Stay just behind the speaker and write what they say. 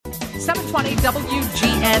720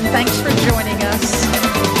 WGN. Thanks for joining us.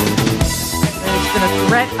 There's been a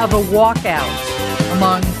threat of a walkout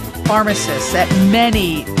among pharmacists at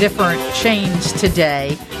many different chains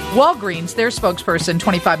today. Walgreens, their spokesperson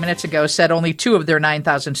 25 minutes ago, said only 2 of their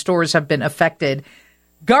 9,000 stores have been affected.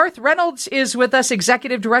 Garth Reynolds is with us,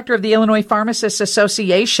 Executive Director of the Illinois Pharmacists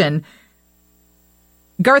Association.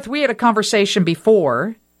 Garth, we had a conversation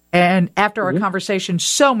before, and after our conversation,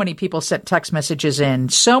 so many people sent text messages in.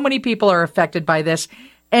 So many people are affected by this,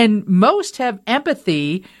 and most have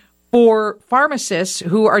empathy for pharmacists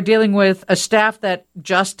who are dealing with a staff that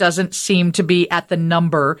just doesn't seem to be at the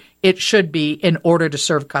number it should be in order to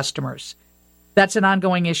serve customers. That's an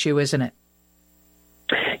ongoing issue, isn't it?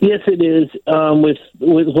 Yes, it is. With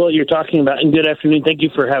what you're talking about, and good afternoon. Thank you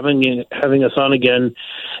for having us on again.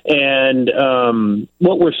 And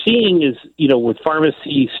what we're seeing is, with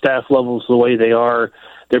pharmacy staff levels the way they are,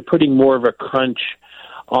 they're putting more of a crunch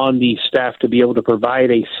on the staff to be able to provide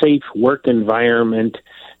a safe work environment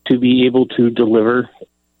to be able to deliver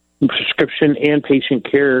prescription and patient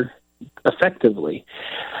care effectively.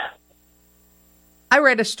 I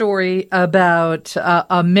read a story about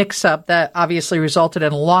a mix-up that obviously resulted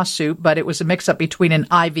in a lawsuit, but it was a mix-up between an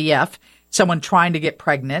IVF, someone trying to get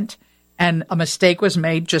pregnant, and a mistake was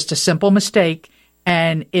made, just a simple mistake,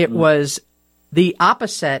 and it was the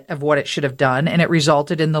opposite of what it should have done, and it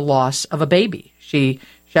resulted in the loss of a baby. She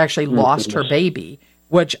actually lost her baby,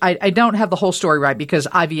 which I don't have the whole story right because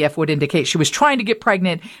IVF would indicate she was trying to get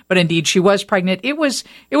pregnant, but indeed she was pregnant. It was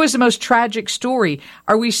the most tragic story.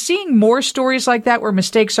 Are we seeing more stories like that where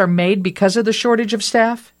mistakes are made because of the shortage of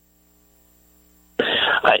staff?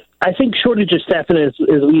 I think shortage of staff, and as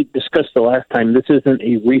we discussed the last time, this isn't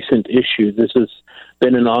a recent issue. This has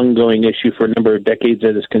been an ongoing issue for a number of decades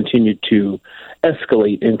that has continued to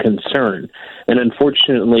escalate in concern. And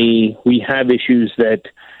unfortunately, we have issues that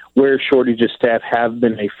where shortage of staff have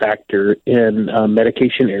been a factor in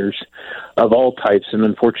medication errors of all types, and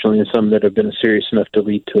unfortunately in some that have been serious enough to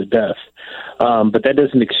lead to a death. But that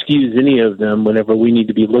doesn't excuse any of them whenever we need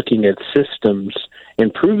to be looking at systems,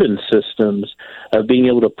 improving systems, of being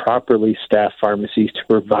able to properly staff pharmacies to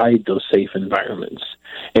provide those safe environments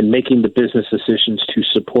and making the business decisions to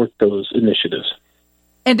support those initiatives.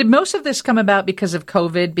 And did most of this come about because of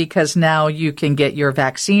COVID, because now you can get your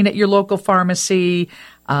vaccine at your local pharmacy?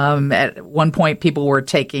 At one point, people were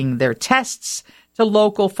taking their tests to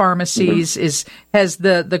local pharmacies. I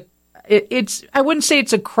wouldn't say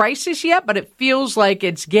it's a crisis yet, but it feels like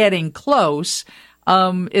it's getting close.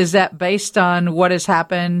 Is that based on what has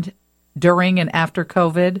happened during and after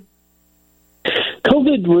COVID?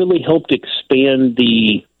 COVID really helped expand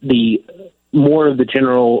the more of the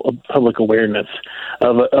general public awareness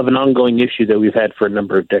of an ongoing issue that we've had for a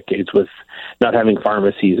number of decades with not having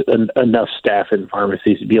pharmacies, enough staff in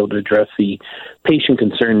pharmacies to be able to address the patient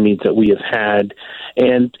concern needs that we have had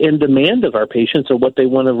and demand of our patients of what they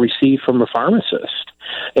want to receive from a pharmacist.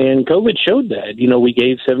 And COVID showed that. We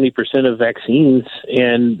gave 70% of vaccines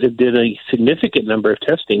and did a significant number of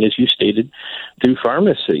testing, as you stated, through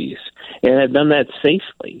pharmacies and have done that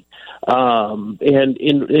safely. And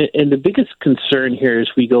the biggest concern here as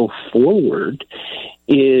we go forward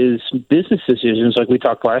is business decisions, like we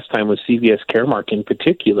talked last time with CVS Caremark in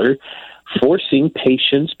particular, forcing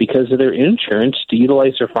patients because of their insurance to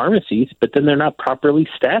utilize their pharmacies, but then they're not properly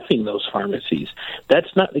staffing those pharmacies.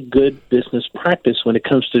 That's not a good business practice when it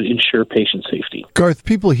comes to ensure patient safety. Garth,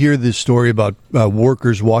 people hear this story about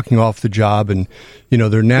workers walking off the job, and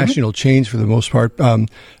they're national chains for the most part.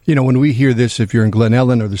 When we hear this, if you're in Glen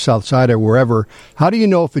Ellen or the South Side or wherever, how do you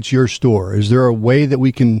know if it's your store? Is there a way that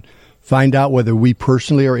we can find out whether we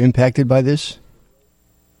personally are impacted by this?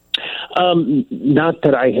 Not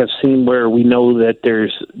that I have seen where we know that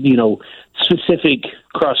there's, specific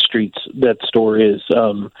cross streets that store is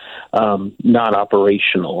not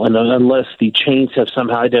operational. And unless the chains have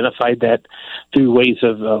somehow identified that through ways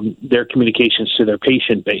of their communications to their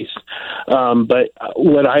patient base. But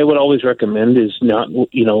what I would always recommend is not,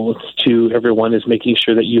 to everyone is making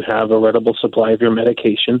sure that you have a readable supply of your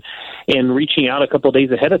medication and reaching out a couple of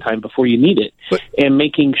days ahead of time before you need it. And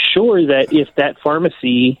making sure that if that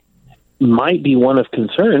pharmacy might be one of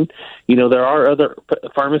concern, there are other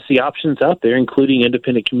pharmacy options out there, including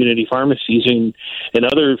independent community pharmacies and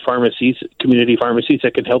other pharmacies, community pharmacies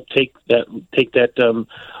that can help take that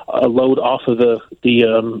load off of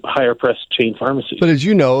the higher pressed chain pharmacies. But as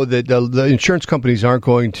you know, that the insurance companies aren't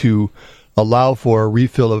going to allow for a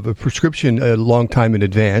refill of a prescription a long time in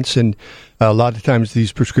advance, and a lot of times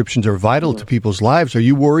these prescriptions are vital to people's lives. Are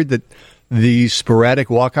you worried that these sporadic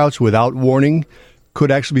walkouts without warning could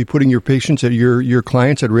actually be putting your patients, your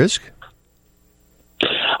clients, at risk?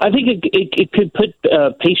 I think it could put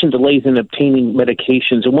patient delays in obtaining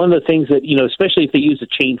medications. And one of the things that, especially if they use a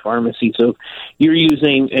chain pharmacy, so if you're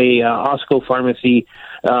using a Osco pharmacy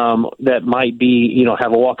that might be,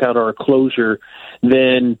 have a walkout or a closure,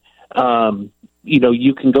 then,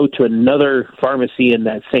 you can go to another pharmacy in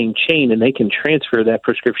that same chain and they can transfer that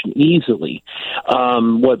prescription easily.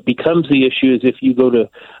 What becomes the issue is if you go to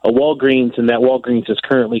a Walgreens and that Walgreens is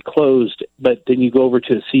currently closed, but then you go over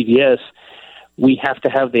to the CVS, we have to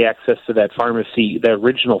have the access to that pharmacy, the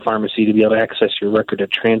original pharmacy, to be able to access your record of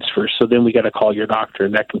transfer. So then we got to call your doctor,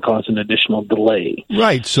 and that can cause an additional delay.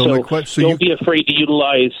 Right. So don't be afraid to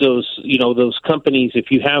utilize those companies. If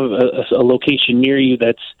you have a location near you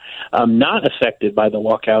that's not affected by the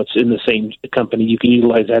walkouts in the same company, you can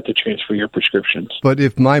utilize that to transfer your prescriptions. But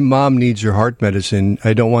if my mom needs her heart medicine,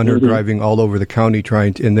 I don't want her driving all over the county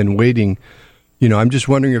and then waiting. I'm just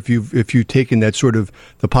wondering if you've taken that sort of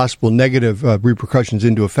the possible negative repercussions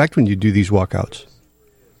into effect when you do these walkouts.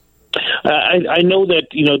 I know that,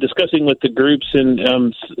 discussing with the groups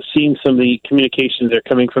and seeing some of the communications that are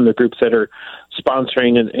coming from the groups that are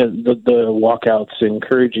sponsoring and the walkouts,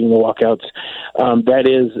 encouraging the walkouts, that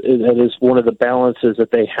is one of the balances that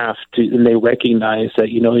they have to, and they recognize that,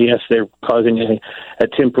 yes, they're causing a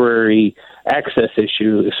temporary access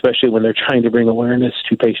issue, especially when they're trying to bring awareness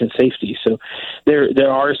to patient safety. So there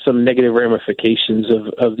are some negative ramifications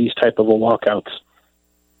of these type of walkouts.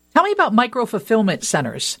 Tell me about micro-fulfillment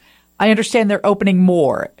centers. I understand they're opening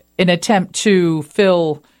more in an attempt to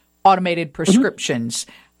fill automated prescriptions.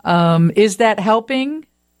 Is that helping?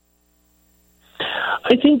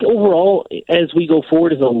 I think overall, as we go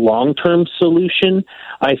forward as a long-term solution,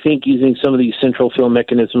 I think using some of these central fill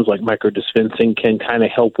mechanisms like micro-dispensing can kind of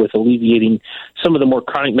help with alleviating some of the more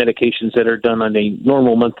chronic medications that are done on a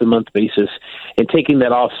normal month-to-month basis and taking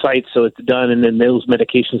that off-site so it's done, and then those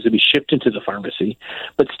medications to be shipped into the pharmacy.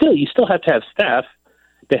 But still, you still have to have staff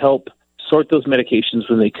to help sort those medications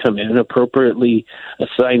when they come in, appropriately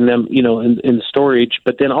assign them, in storage,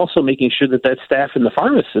 but then also making sure that staff and the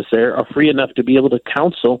pharmacists there are free enough to be able to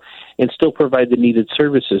counsel and still provide the needed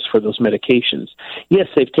services for those medications. Yes,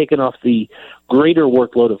 they've taken off the greater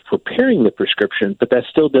workload of preparing the prescription, but that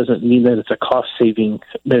still doesn't mean that it's a cost-saving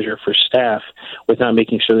measure for staff without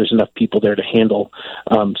making sure there's enough people there to handle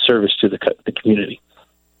service to the community.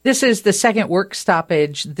 This is the second work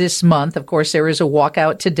stoppage this month. Of course, there is a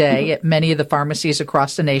walkout today at many of the pharmacies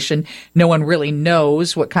across the nation. No one really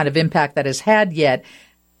knows what kind of impact that has had yet.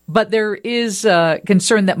 But there is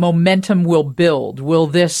concern that momentum will build. Will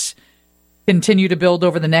this continue to build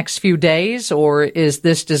over the next few days, or is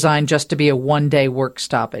this designed just to be a one-day work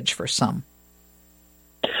stoppage for some?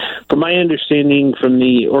 From my understanding from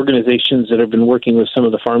the organizations that have been working with some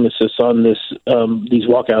of the pharmacists on these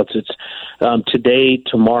walkouts, it's today,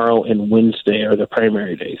 tomorrow, and Wednesday are the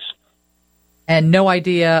primary days. And no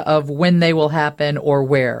idea of when they will happen or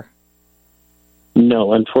where?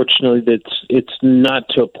 No, unfortunately, it's not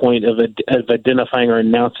to a point of identifying or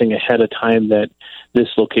announcing ahead of time that this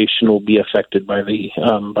location will be affected by the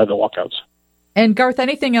walkouts. And Garth,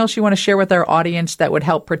 anything else you want to share with our audience that would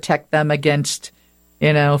help protect them against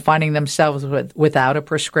finding themselves without a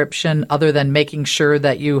prescription, other than making sure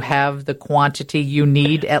that you have the quantity you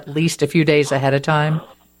need at least a few days ahead of time?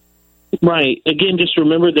 Right. Again, just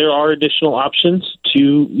remember there are additional options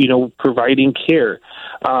to, providing care.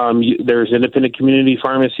 There's independent community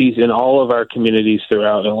pharmacies in all of our communities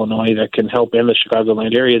throughout Illinois that can help, in the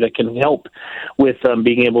Chicagoland area, that can help with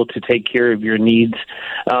being able to take care of your needs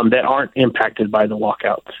that aren't impacted by the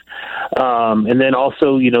walkouts. And then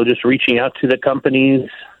also, just reaching out to the companies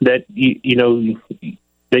that,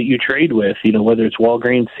 that you trade with, whether it's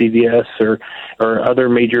Walgreens, CVS, or other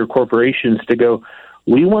major corporations, to go,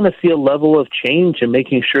 we want to see a level of change in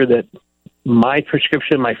making sure that my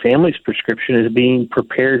prescription, my family's prescription, is being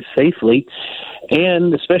prepared safely.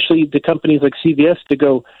 And especially the companies like CVS to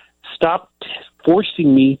go, stop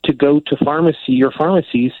forcing me to go to your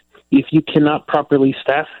pharmacies if you cannot properly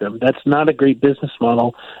staff them. That's not a great business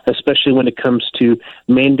model, especially when it comes to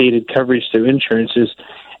mandated coverage through insurances.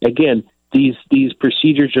 Again, these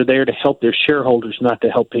procedures are there to help their shareholders, not to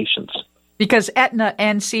help patients. Because Aetna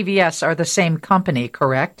and CVS are the same company,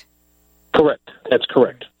 correct? Correct. That's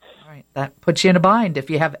correct. All right. That puts you in a bind if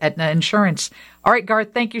you have Aetna insurance. All right,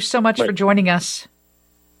 Garth, thank you so much for joining us.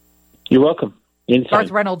 You're welcome. Anytime. Garth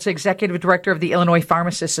Reynolds, Executive Director of the Illinois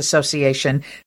Pharmacists Association.